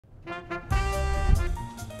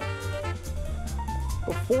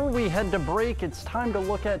Before we head to break, it's time to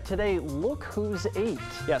look at today. Look who's 8.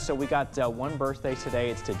 Yeah, so we got one birthday today.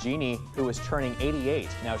 It's to Jeannie, who is turning 88.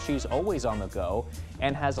 Now, she's always on the go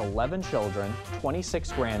and has 11 children,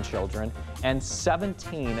 26 grandchildren, and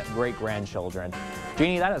 17 great-grandchildren.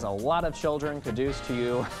 Jeannie, that is a lot of children. Kudos to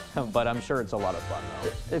you, but I'm sure it's a lot of fun,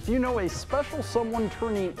 though. If you know a special someone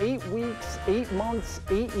turning 8 weeks, 8 months,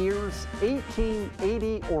 8 years, 18,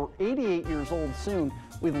 80, or 88 years old soon,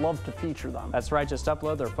 we'd love to feature them. That's right. Just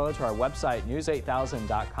upload their photo to our website,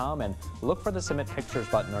 news8000.com, and look for the Submit Pictures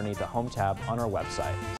button underneath the Home tab on our website.